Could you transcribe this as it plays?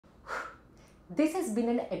This has been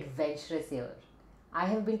an adventurous year. I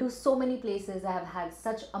have been to so many places, I have had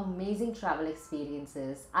such amazing travel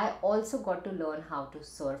experiences. I also got to learn how to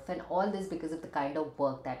surf, and all this because of the kind of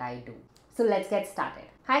work that I do. So let's get started.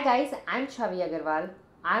 Hi guys, I'm Chhavi Agarwal.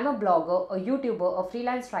 I'm a blogger, a YouTuber, a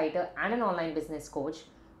freelance writer, and an online business coach.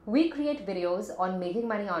 We create videos on making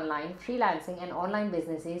money online, freelancing, and online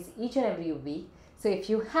businesses each and every week. So if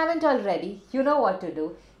you haven't already, you know what to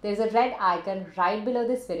do. There's a red icon right below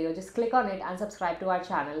this video. Just click on it and subscribe to our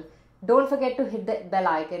channel. Don't forget to hit the bell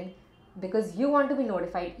icon because you want to be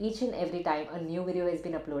notified each and every time a new video has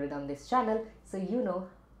been uploaded on this channel, so you know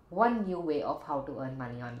one new way of how to earn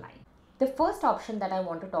money online. The first option that I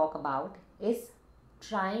want to talk about is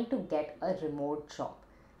trying to get a remote job.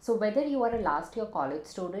 So whether you are a last year college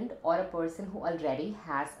student or a person who already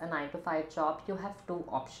has a 9 to 5 job, you have two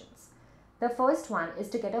options. The first one is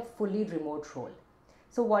to get a fully remote role.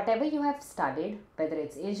 So whatever you have studied, whether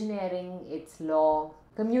it's engineering, it's law,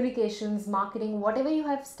 communications, marketing, whatever you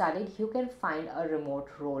have studied, you can find a remote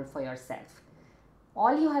role for yourself.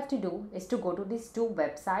 All you have to do is to go to these two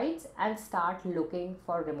websites and start looking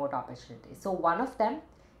for remote opportunities. So one of them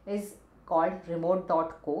is called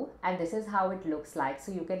remote.co, and this is how it looks like.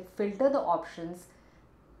 So you can filter the options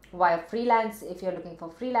via freelance. If you're looking for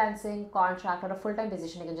freelancing, contract, or a full-time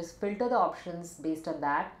position, you can just filter the options based on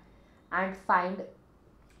that and find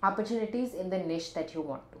opportunities in the niche that you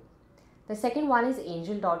want to. The second one is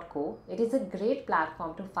angel.co. It is a great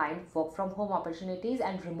platform to find work from home opportunities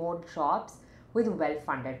and remote jobs with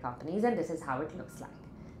well-funded companies, and this is how it looks like.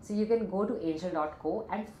 So you can go to angel.co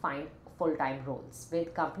and find full-time roles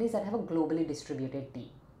with companies that have a globally distributed team.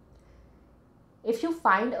 If you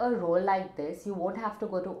find a role like this, you won't have to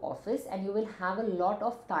go to office and you will have a lot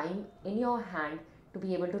of time in your hand to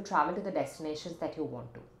be able to travel to the destinations that you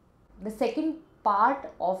want to. The second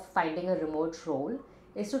part of finding a remote role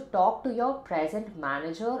is to talk to your present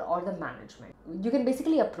manager or the management. You can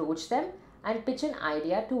basically approach them and pitch an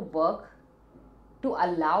idea to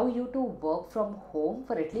allow you to work from home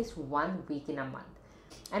for at least 1 week in a month.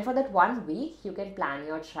 And for that 1 week, you can plan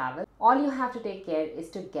your travel. All you have to take care is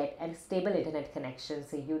to get a stable internet connection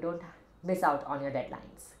so you don't miss out on your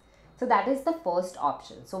deadlines. So that is the first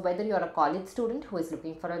option. So whether you're a college student who is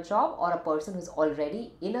looking for a job or a person who's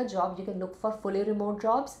already in a job, you can look for fully remote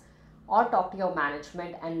jobs or talk to your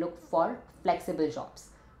management and look for flexible jobs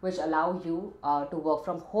which allow you to work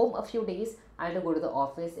from home a few days and to go to the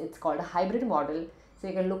office. It's called a hybrid model. So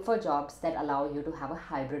you can look for jobs that allow you to have a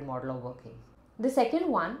hybrid model of working. The second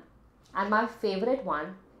one, and my favorite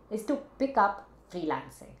one, is to pick up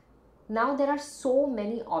freelancing. Now there are so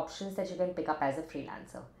many options that you can pick up as a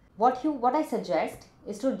freelancer. What I suggest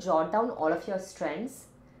is to jot down all of your strengths,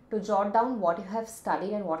 to jot down what you have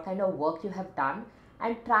studied and what kind of work you have done,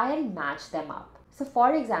 and try and match them up. So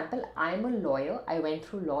for example, I'm a lawyer. I went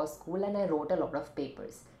through law school and I wrote a lot of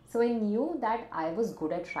papers. So I knew that I was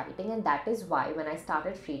good at writing, and that is why when I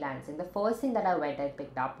started freelancing, the first thing that I went and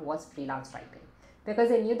picked up was freelance writing,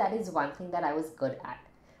 because I knew that is one thing that I was good at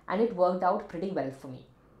and it worked out pretty well for me.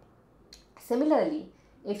 Similarly,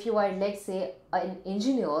 if you are, let's say, an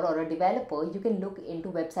engineer or a developer, you can look into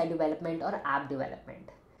website development or app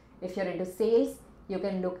development. If you're into sales, you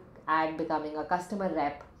can look at becoming a customer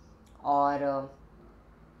rep, or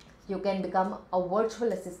you can become a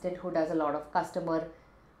virtual assistant who does a lot of customer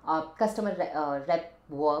rep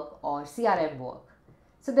work or CRM work.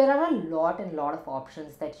 So there are a lot of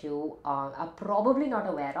options that you are probably not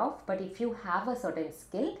aware of, but if you have a certain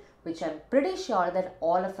skill, which I'm pretty sure that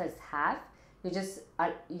all of us have,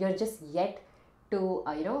 you're just yet to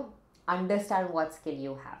understand what skill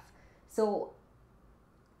you have. So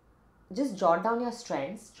just jot down your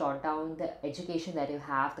strengths, jot down the education that you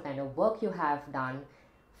have, the kind of work you have done,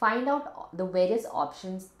 find out the various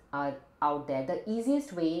options out there. The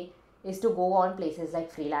easiest way is to go on places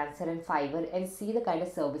like Freelancer and Fiverr and see the kind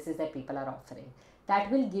of services that people are offering.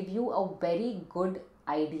 That will give you a very good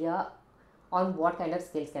idea on what kind of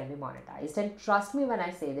skills can be monetized. And trust me when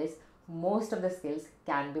I say this, most of the skills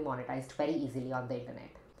can be monetized very easily on the internet.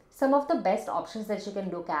 Some of the best options that you can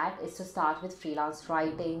look at is to start with freelance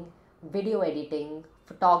writing, video editing,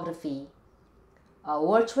 photography,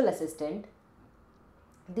 virtual assistant.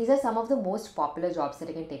 These are some of the most popular jobs that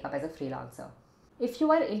you can take up as a freelancer. If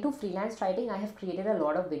you are into freelance writing, I have created a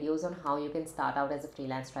lot of videos on how you can start out as a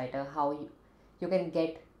freelance writer, how you can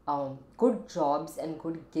get good jobs and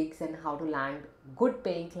good gigs, and how to land good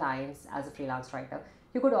paying clients as a freelance writer.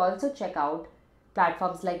 You could also check out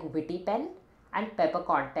platforms like WittyPen and Pepper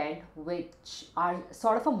Content, which are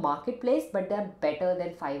sort of a marketplace, but they're better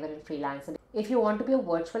than Fiverr and Freelancer. If you want to be a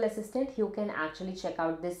virtual assistant, you can actually check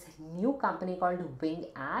out this new company called Wing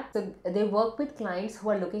App. So they work with clients who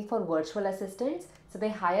are looking for virtual assistants. So they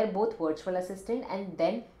hire both virtual assistant and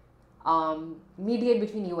then mediate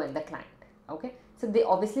between you and the client. Okay, so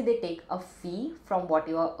they take a fee from what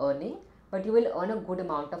you are earning, but you will earn a good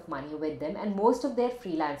amount of money with them. And most of their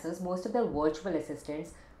freelancers, most of their virtual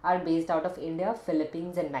assistants are based out of India,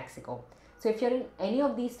 Philippines and Mexico. So if you're in any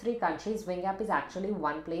of these three countries, Wing App is actually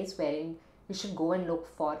one place wherein you should go and look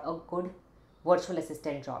for a good virtual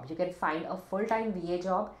assistant job. You can find a full-time VA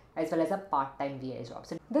job as well as a part-time VA job.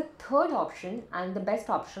 So the third option and the best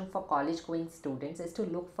option for college going students is to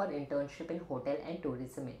look for internship in hotel and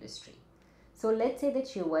tourism industry. So let's say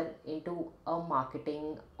that you were into a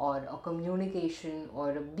marketing or a communication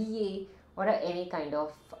or a BA or any kind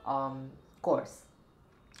of course.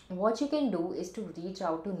 What you can do is to reach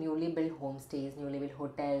out to newly built homestays, newly built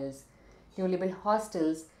hotels, newly built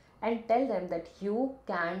hostels, and tell them that you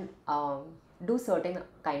can do certain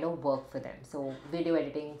kind of work for them. So video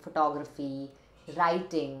editing, photography,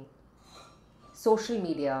 writing, social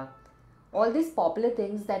media, all these popular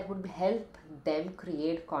things that would help them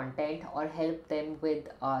create content or help them with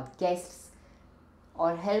guests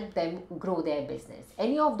or help them grow their business.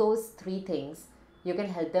 Any of those three things you can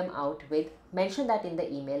help them out with. Mention that in the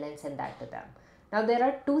email and send that to them. Now there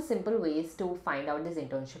are two simple ways to find out these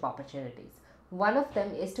internship opportunities. One of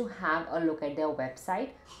them is to have a look at their website.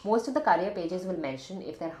 Most of the career pages will mention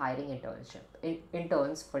if they're hiring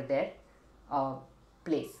interns for their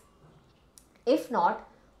place. If not,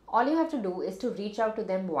 all you have to do is to reach out to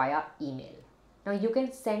them via email. Now you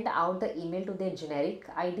can send out the email to their generic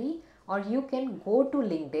ID, or you can go to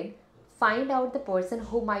LinkedIn, find out the person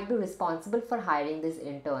who might be responsible for hiring these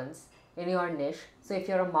interns in your niche. So if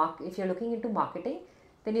you're looking into marketing,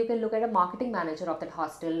 then you can look at a marketing manager of that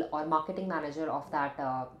hostel or marketing manager of that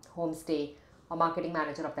homestay or marketing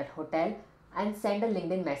manager of that hotel and send a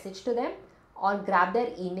LinkedIn message to them, or grab their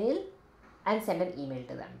email and send an email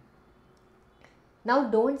to them. Now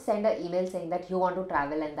don't send an email saying that you want to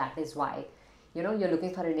travel and that is why you're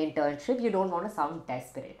looking for an internship. You don't want to sound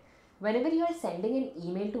desperate. Whenever you are sending an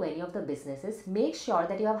email to any of the businesses, make sure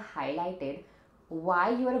that you have highlighted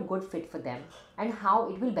why you are a good fit for them and how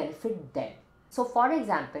it will benefit them. So for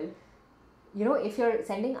example, if you're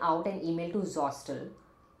sending out an email to Zostel,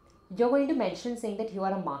 you're going to mention saying that you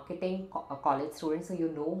are a marketing college student, so you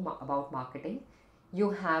know about marketing.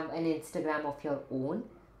 You have an Instagram of your own,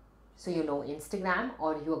 so you know Instagram,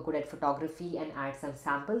 or you are good at photography and add some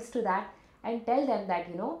samples to that, and tell them that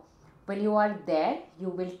when you are there, you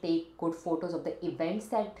will take good photos of the events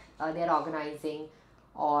that they are organizing,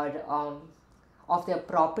 or of their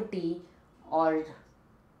property, or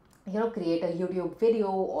create a YouTube video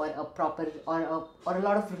or a proper or a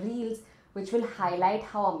lot of reels which will highlight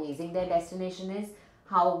how amazing their destination is,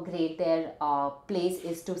 how great their place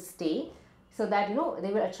is to stay, so that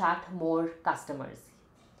they will attract more customers.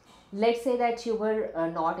 Let's say that you were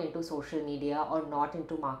not into social media or not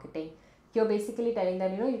into marketing. You're basically telling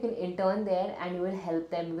them you can intern there and you will help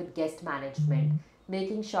them with guest management,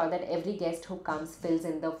 making sure that every guest who comes fills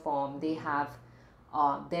in the form, they have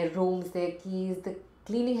their rooms, their keys, the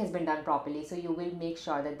cleaning has been done properly. So you will make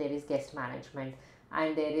sure that there is guest management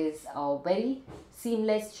and there is a very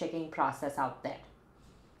seamless checking process out there.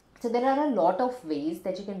 So there are a lot of ways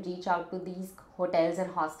that you can reach out to these hotels and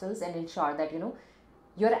hostels and ensure that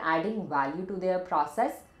you're adding value to their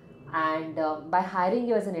process, and by hiring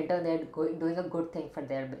you as an intern, they're doing a good thing for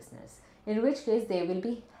their business, in which case they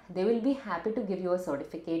will be happy to give you a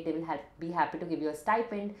certificate, they will be happy to give you a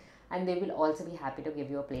stipend, and they will also be happy to give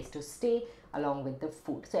you a place to stay along with the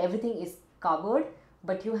food. So everything is covered,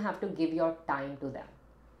 but you have to give your time to them.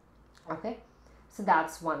 Okay, so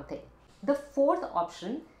that's one thing. The fourth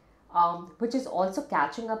option, which is also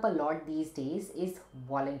catching up a lot these days, is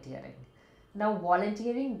volunteering. Now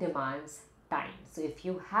volunteering demands time, so if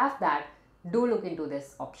you have that, do look into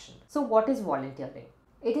this option. So what is volunteering?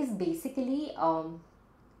 It is basically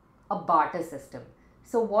a barter system.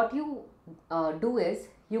 So what you do is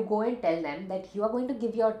you go and tell them that you are going to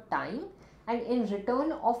give your time, and in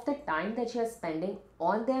return of the time that you are spending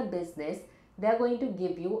on their business, they are going to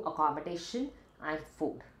give you accommodation and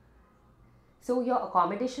food. So your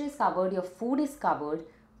accommodation is covered, your food is covered,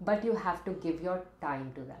 but you have to give your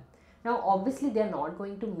time to them. Now obviously they are not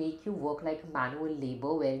going to make you work like manual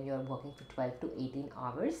labor wherein you are working for 12 to 18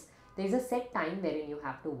 hours. There is a set time wherein you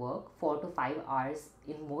have to work 4 to 5 hours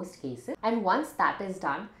in most cases, and once that is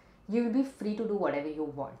done, you will be free to do whatever you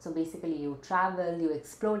want. So basically you travel, you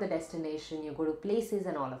explore the destination, you go to places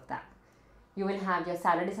and all of that. You will have your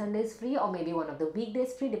Saturday, Sundays free, or maybe one of the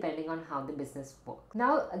weekdays free, depending on how the business works.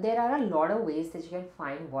 Now, there are a lot of ways that you can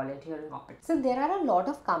find volunteering opportunities. So, there are a lot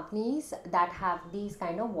of companies that have these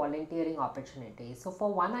kind of volunteering opportunities. So,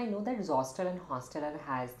 for one, I know that Zostel and Hosteler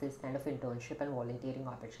has this kind of internship and volunteering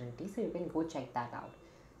opportunity. So, you can go check that out.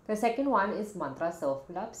 The second one is Mantra Surf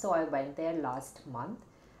Club. So, I went there last month,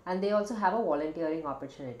 and they also have a volunteering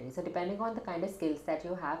opportunity. So depending on the kind of skills that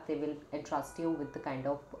you have, they will entrust you with the kind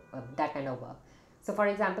of that kind of work. So for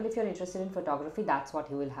example, if you're interested in photography, that's what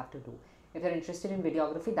you will have to do. If you're interested in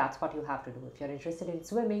videography, that's what you have to do. If you're interested in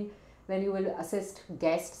swimming, then you will assist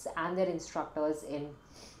guests and their instructors in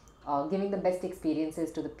giving the best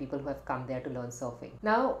experiences to the people who have come there to learn surfing.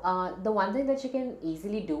 Now, the one thing that you can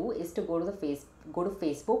easily do is to go to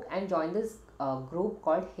Facebook and join this group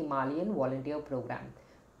called Himalayan Volunteer Program,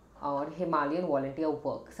 or Himalayan Volunteer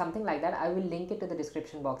Work, something like that. I will link it to the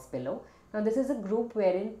description box below. Now, this is a group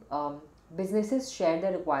wherein businesses share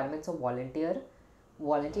their requirements of volunteers,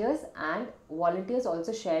 and volunteers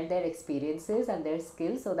also share their experiences and their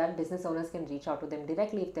skills so that business owners can reach out to them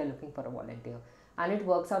directly if they're looking for a volunteer, and it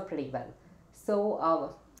works out pretty well.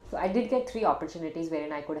 So I did get 3 opportunities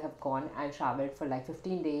wherein I could have gone and traveled for like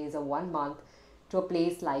 15 days or 1 month to a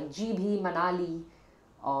place like GB, Manali,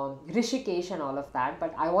 Rishikesh and all of that,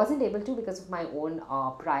 but I wasn't able to because of my own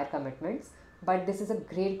prior commitments. But this is a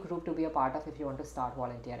great group to be a part of if you want to start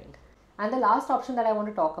volunteering. And the last option that I want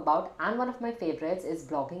to talk about, and one of my favorites, is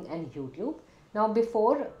blogging and YouTube. Now,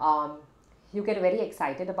 before you get very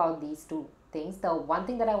excited about these two things, the one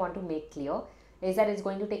thing that I want to make clear is that it's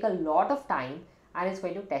going to take a lot of time, and it's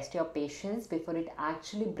going to test your patience before it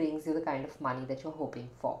actually brings you the kind of money that you're hoping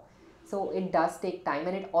for. So it does take time,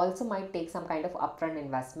 and it also might take some kind of upfront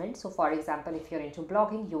investment. So for example, if you're into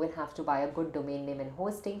blogging, you will have to buy a good domain name and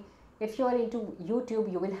hosting. If you're into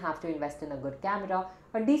YouTube, you will have to invest in a good camera,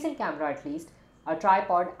 a decent camera at least, a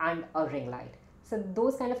tripod and a ring light. So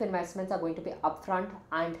those kind of investments are going to be upfront,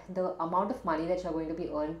 and the amount of money that you're going to be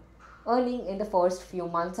earning in the first few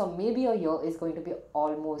months or maybe a year is going to be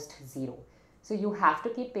almost zero. So you have to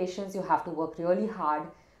keep patience, you have to work really hard,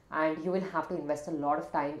 and you will have to invest a lot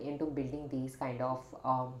of time into building these kind of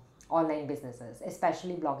online businesses,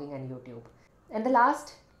 especially blogging and YouTube. And the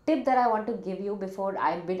last tip that I want to give you before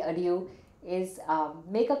I bid adieu is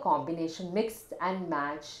make a combination, mix and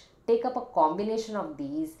match, take up a combination of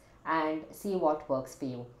these and see what works for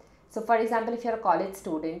you. So for example, if you're a college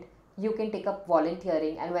student, you can take up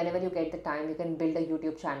volunteering, and whenever you get the time, you can build a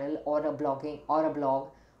YouTube channel or a blogging or a blog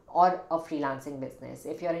or a freelancing business.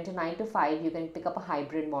 If you're into 9 to 5, you can pick up a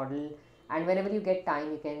hybrid model, and whenever you get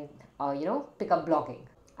time, you can pick up blogging.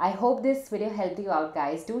 I hope this video helped you out,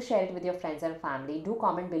 guys. Do share it with your friends and family. Do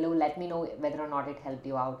comment below, let me know whether or not it helped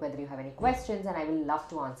you out, whether you have any questions, and I will love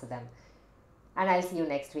to answer them. And I'll see you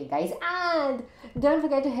next week, guys. And don't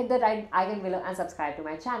forget to hit the right icon below and subscribe to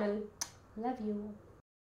my channel. Love you.